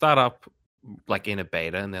they start up like in a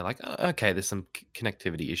beta, and they're like, oh, okay, there's some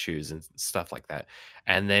connectivity issues and stuff like that.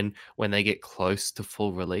 And then when they get close to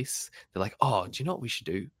full release, they're like, oh, do you know what we should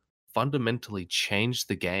do? Fundamentally change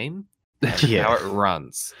the game and how it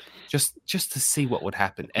runs, just to see what would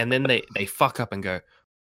happen. And then they fuck up and go,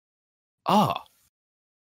 oh,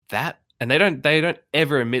 that, and they don't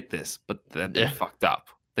ever admit this, but they're fucked up.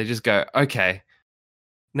 They just go, okay,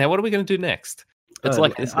 now what are we going to do next? It's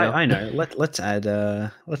like this now. I know. Let's add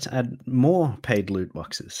more paid loot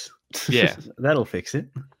boxes. Yeah, that'll fix it.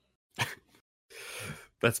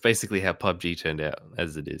 That's basically how PUBG turned out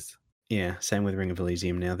as it is. Yeah, same with Ring of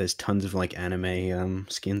Elysium now. There's tons of like anime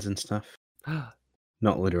skins and stuff.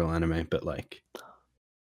 Not literal anime, but like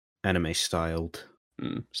anime styled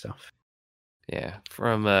stuff. Yeah,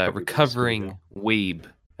 from recovering weeb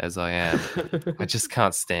as I am, I just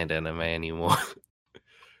can't stand anime anymore.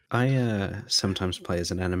 I sometimes play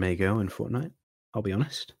as an anime girl in Fortnite. I'll be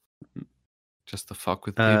honest. Just to fuck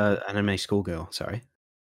with people. Anime schoolgirl. Sorry.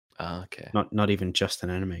 Okay. Not even just an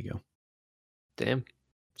anime girl. Damn.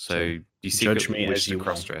 So you judge me as you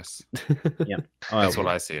cross dress. Yeah, that's what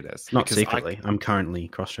I see it as. Not secretly. I'm currently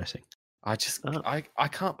cross dressing. I just I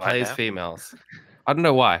can't play as females. I don't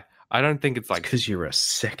know why. I don't think it's like because you're a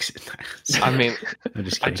sex. I mean, I'm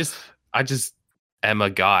just kidding. I just am a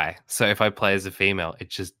guy. So if I play as a female, it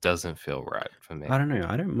just doesn't feel right for me. I don't know.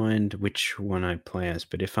 I don't mind which one I play as,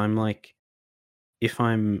 but if I'm going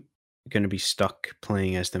to be stuck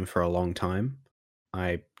playing as them for a long time,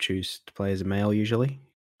 I choose to play as a male usually.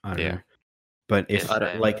 I don't know. But if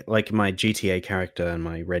like my GTA character and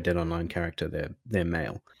my Red Dead Online character, they're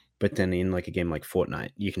male. But then in like a game like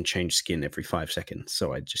Fortnite, you can change skin every 5 seconds.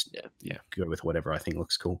 So I just go with whatever I think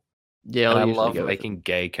looks cool. Yeah, I love making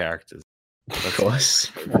gay characters. Of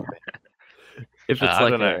course. If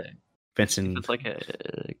it's Benson, if it's like a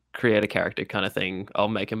create a character kind of thing, I'll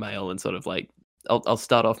make a male and sort of like I'll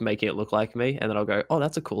start off making it look like me, and then I'll go, oh,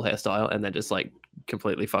 that's a cool hairstyle, and then just like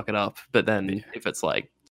completely fuck it up. But then if it's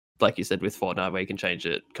like like you said with Fortnite, where you can change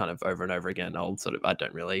it kind of over and over again, I'm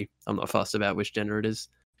not fussed about which gender it is.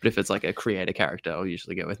 But if it's like a creator character, I'll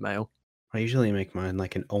usually go with male. I usually make mine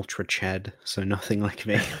like an ultra Chad, so nothing like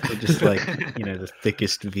me. But just like, the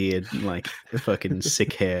thickest beard, like fucking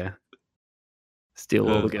sick hair. Steal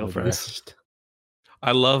all the All the girlfriends. Best.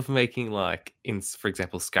 I love making like for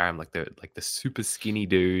example, Skyrim, like the super skinny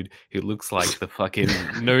dude who looks like the fucking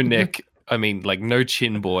no neck. I mean, like no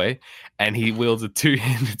chin boy, and he wields a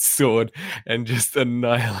 2-handed sword and just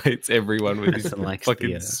annihilates everyone with his Selects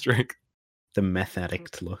fucking the, strength. The meth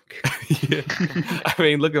addict look. Yeah, I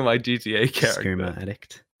mean, look at my GTA character. Skooma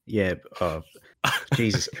addict. Yeah. Oh,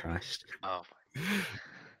 Jesus Christ. Oh,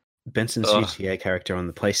 Benson's Ugh. GTA character on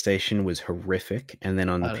the PlayStation was horrific, and then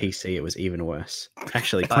on the I don't- PC it was even worse.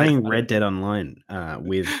 Actually, I playing don't- Red Dead Online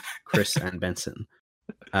with Chris and Benson.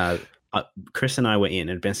 Chris and I were in,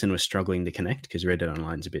 and Benson was struggling to connect because Red Dead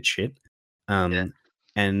Online's a bit shit. Yeah.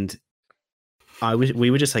 And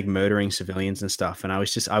we were just like murdering civilians and stuff, and I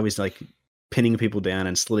was like pinning people down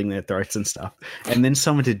and slitting their throats and stuff. And then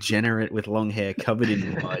some degenerate with long hair covered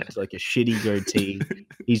in blood, like a shitty goatee.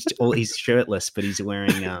 He's shirtless, but he's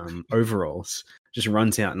wearing overalls. Just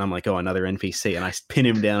runs out, and I'm like, oh, another NPC. And I pin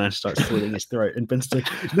him down and start slitting his throat. And Ben's like,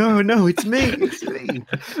 no, it's me. And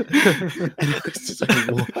I was just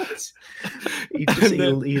like, what?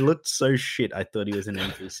 He looked so shit. I thought he was an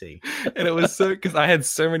NPC. And it was so because I had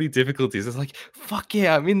so many difficulties. It's like, fuck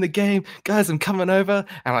yeah, I'm in the game, guys. I'm coming over,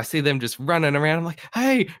 and I see them just running around. I'm like,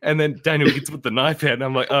 hey, and then Daniel gets with the knife out, and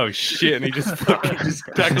I'm like, oh shit, and he just fucking just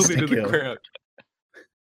tackles me to the ground.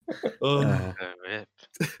 Oh, oh, rip.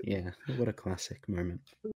 Yeah, what a classic moment.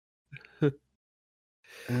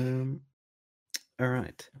 All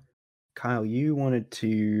right, Kyle, you wanted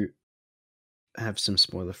to have some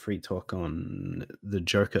spoiler-free talk on the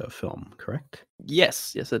Joker film, correct?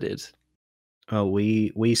 yes, I did. Oh,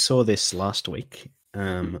 we saw this last week,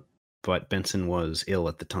 but Benson was ill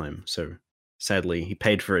at the time, so sadly he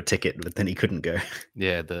paid for a ticket, but then he couldn't go.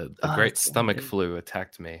 yeah, the Ah, great that's stomach okay. flu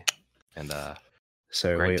attacked me, and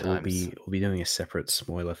So Great we'll times. be doing a separate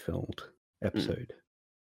spoiler-filled episode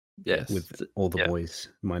Yes. with all the Yeah. boys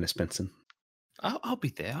minus Benson. I'll be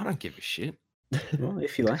there. I don't give a shit. Well,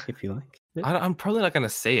 if you like. I'm probably not going to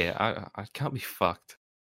see it. I can't be fucked.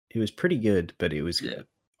 It was pretty good, but it was, Yeah.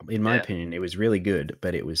 in my Yeah. opinion, it was really good,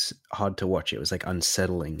 but it was hard to watch. It was like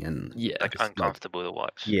unsettling and Yeah. Like just, uncomfortable to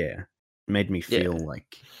watch. yeah, made me Yeah. feel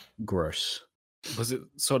like gross. Was it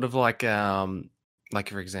sort of like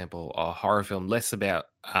for example, a horror film less about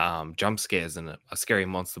jump scares and a scary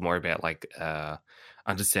monster, more about like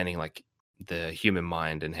understanding like the human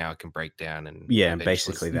mind and how it can break down and Yeah, eventually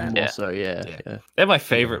basically that. More Yeah. so, yeah. They're my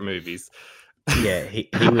favorite movies. Yeah, he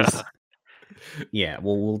was. Yeah,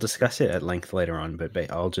 well, we'll discuss it at length later on, but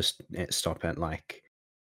I'll just stop at like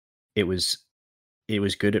it was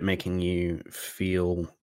good at making you feel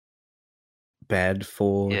bad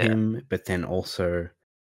for Yeah. him, but then also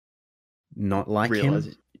not like Realize,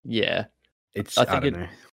 him. yeah. It's I I, think don't know.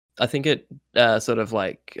 I think it sort of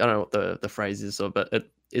like, I don't know what the phrase is, but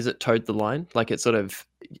it towed the line. Like it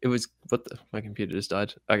was my computer just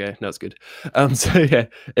died. Okay, no, it's good. So yeah,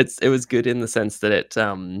 it was good in the sense that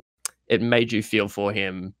it made you feel for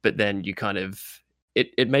him, but then you kind of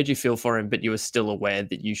it made you feel for him, but you were still aware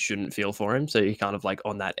that you shouldn't feel for him. So you're kind of like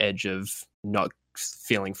on that edge of not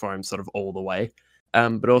feeling for him sort of all the way.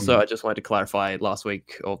 But also I just wanted to clarify last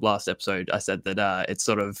week or last episode, I said that it's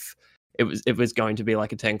sort of it was going to be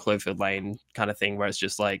like a 10 Cloverfield Lane kind of thing where it's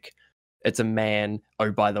just like it's a man,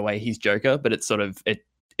 oh by the way he's Joker, but it's sort of it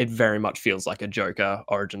very much feels like a Joker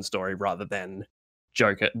origin story rather than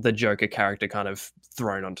the Joker character kind of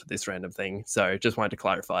thrown onto this random thing. So just wanted to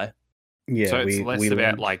clarify. Yeah, So it's less we about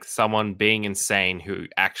learned- like someone being insane who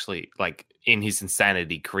actually like in his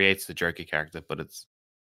insanity creates the Joker character, but it's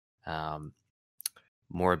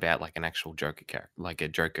more about like an actual Joker character, like a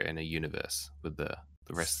Joker in a universe with the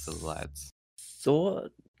rest of the lads.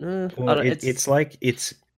 Sort. Well,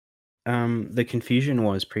 It's the confusion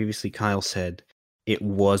was previously Kyle said it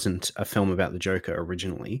wasn't a film about the Joker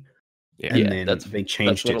originally, Yeah. and Yeah, then that's- they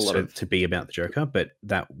changed what it a lot of- to be about the Joker, but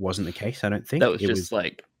that wasn't the case. I don't think that was it just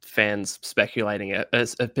like fans speculating a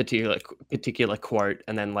particular quote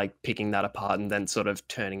and then like picking that apart and then sort of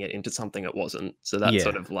turning it into something it wasn't. So that's Yeah.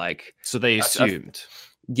 sort of like So they assumed.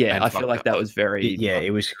 yeah, And I feel fucked like up. that was very Yeah,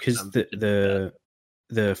 it was because the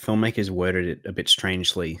filmmakers worded it a bit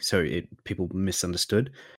strangely, so people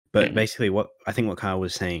misunderstood. But basically, what Kyle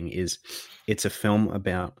was saying is, it's a film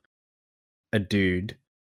about a dude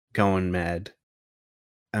going mad,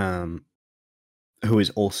 who is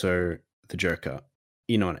also the Joker.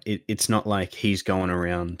 You know, it's not like he's going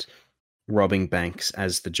around robbing banks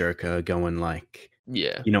as the Joker, going like,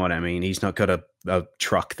 Yeah. you know what I mean? He's not got a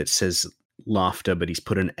truck that says laughter, but he's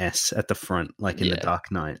put an S at the front, like in The Yeah.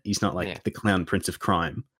 Dark Knight. He's not like Yeah. the clown prince of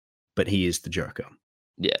crime, but he is the Joker.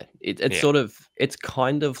 Yeah. It's Yeah. sort of, it's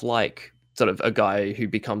kind of like sort of a guy who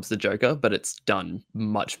becomes the Joker, but it's done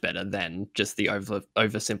much better than just the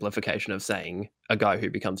oversimplification of saying a guy who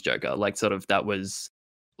becomes Joker. Like, sort of, that was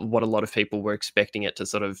what a lot of people were expecting it to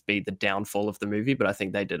sort of be the downfall of the movie, but I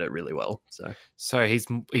think they did it really well. So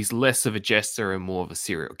he's less of a jester and more of a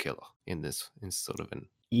serial killer in this, in sort of an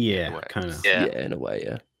Yeah, way. kind of. Yeah. in a way,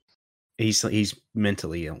 yeah. He's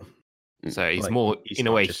mentally ill. So he's Like, more he's in a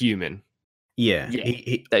not way just- human. Yeah, Yeah,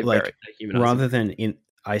 he They like humanize rather him. than in.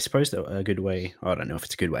 I suppose a good way. I don't know if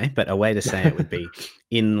it's a good way, but a way to say it would be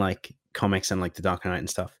in like comics and like The Dark Knight and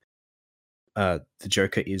stuff. The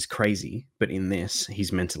Joker is crazy, but in this,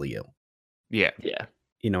 he's mentally ill. Yeah. Yeah,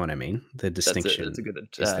 You know what I mean? The distinction. that's a good is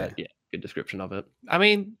there. good description of it. I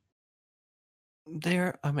mean, I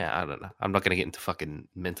don't know. I'm not going to get into fucking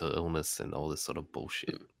mental illness and all this sort of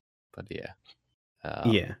bullshit. But yeah.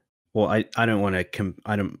 Yeah. Well, I don't want to.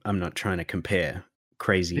 I'm not trying to compare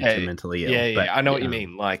crazy Yeah, to mentally ill. Yeah, but, I know what you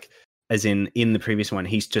mean. Like, as in the previous one,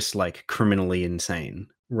 he's just like criminally insane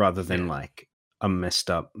rather than like a messed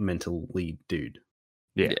up mentally dude.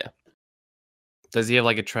 yeah. Does he have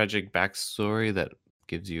like a tragic backstory that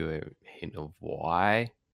gives you a hint of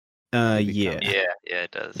why? Yeah. Yeah,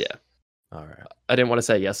 it does. Yeah. All right. I didn't want to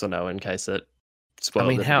say yes or no in case it spoiled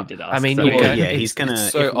mean, it if how- he did I ask. mean, so- yeah, Well, yeah, it's- he's gonna.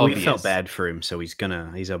 it's so We felt obvious. bad for him, so he's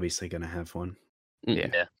obviously gonna have one.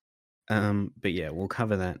 Mm. Yeah. But yeah, we'll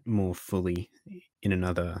cover that more fully in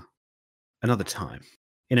another time,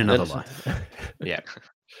 in another life. Yeah.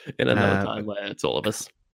 In another Uh, time where it's all of us.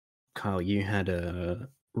 Kyle, you had a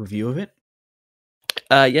review of it.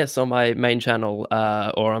 Yes, on my main channel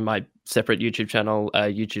or on my separate YouTube channel,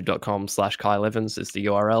 youtube.com/Kyle Evans is the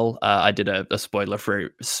URL. I did a spoiler-free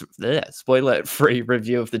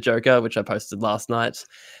review of the Joker, which I posted last night.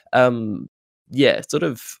 Sort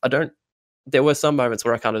of, there were some moments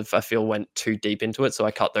where I feel went too deep into it, so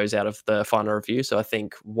I cut those out of the final review. So I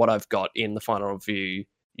think what I've got in the final review,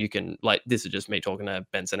 you can, like, this is just me talking to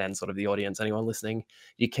Benson and sort of the audience, anyone listening,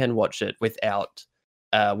 you can watch it without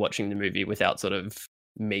watching the movie, without sort of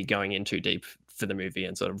me going in too deep for the movie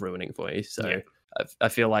and sort of ruining for you. So Yeah. I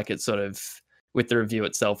feel like it's sort of, with the review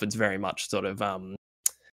itself, it's very much sort of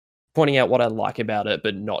pointing out what I like about it,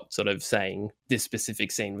 but not sort of saying this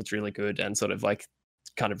specific scene was really good and sort of like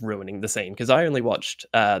kind of ruining the scene. Because I only watched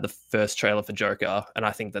the first trailer for Joker, and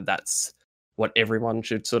I think that that's what everyone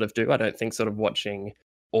should sort of do. I don't think sort of watching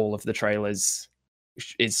all of the trailers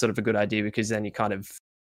is sort of a good idea, because then you kind of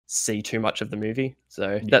see too much of the movie.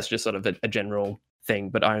 So that's just sort of a general thing.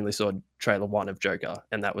 But I only saw trailer 1 of Joker,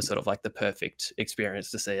 and that was sort of like the perfect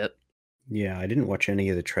experience to see it. Yeah, I didn't watch any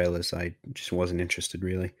of the trailers. I just wasn't interested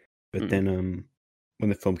really. But Mm. then, when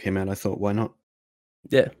the film came out, I thought, why not?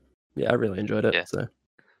 Yeah, I really enjoyed it. Yeah. So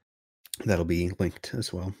That'll be linked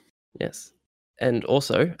as well. yes. And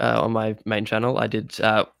also on my main channel, I did.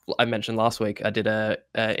 I mentioned last week I did an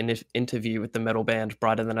interview with the metal band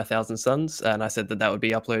Brighter Than 1,000 Suns, and I said that would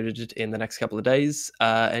be uploaded in the next couple of days.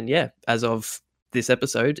 And yeah, as of this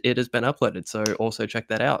episode, it has been uploaded. So also check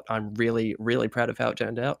that out. I'm really, really proud of how it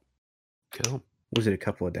turned out. Cool. Was it a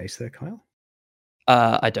couple of days there, Kyle?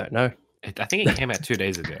 I don't know. I think it came out 2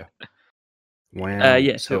 days ago. Wow.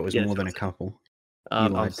 yeah, So it was yeah, more than a so- couple.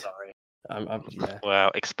 I'm lied. sorry. I'm yeah.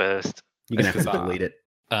 Wow, exposed. You're gonna have to Bizarre. delete it.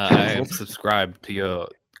 I am subscribed to your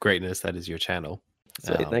greatness. That is your channel.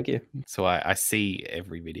 Sweet, thank you. So I see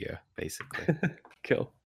every video, basically.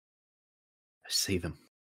 Cool. I see them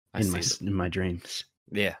I in see them. in my dreams.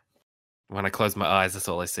 Yeah. When I close my eyes, that's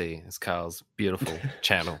all I see is Carl's beautiful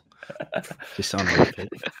channel. Just on repeat.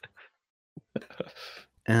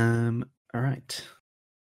 All right.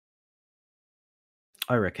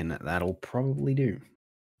 I reckon that'll probably do.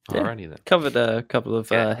 Yeah. Alrighty then. Covered a couple of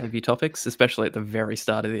Yeah. heavy topics, especially at the very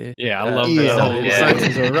start of the. Yeah, I love Yeah, this whole yeah. This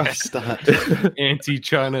is a rough start.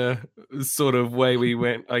 anti-China sort of way we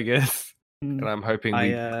went, I guess. And I'm hoping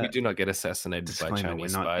we I, do not get assassinated by Disclaimer,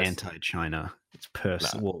 Chinese we're not spies. anti-China. It's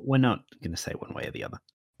personal. No. Well, we're not going to say one way or the other.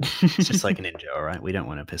 It's just like a ninja, all right? We don't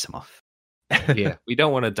want to piss him off. Yeah, we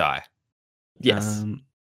don't want to die. Yes.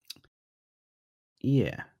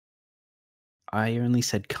 Yeah. I only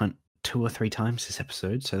said cunt 2 or 3 times this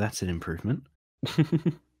episode, so that's an improvement.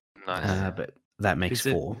 Nice. But that makes Is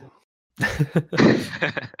it- 4.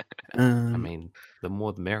 I mean, the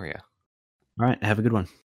more the merrier. All right, have a good one.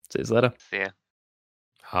 See you later. So yeah.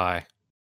 Hi.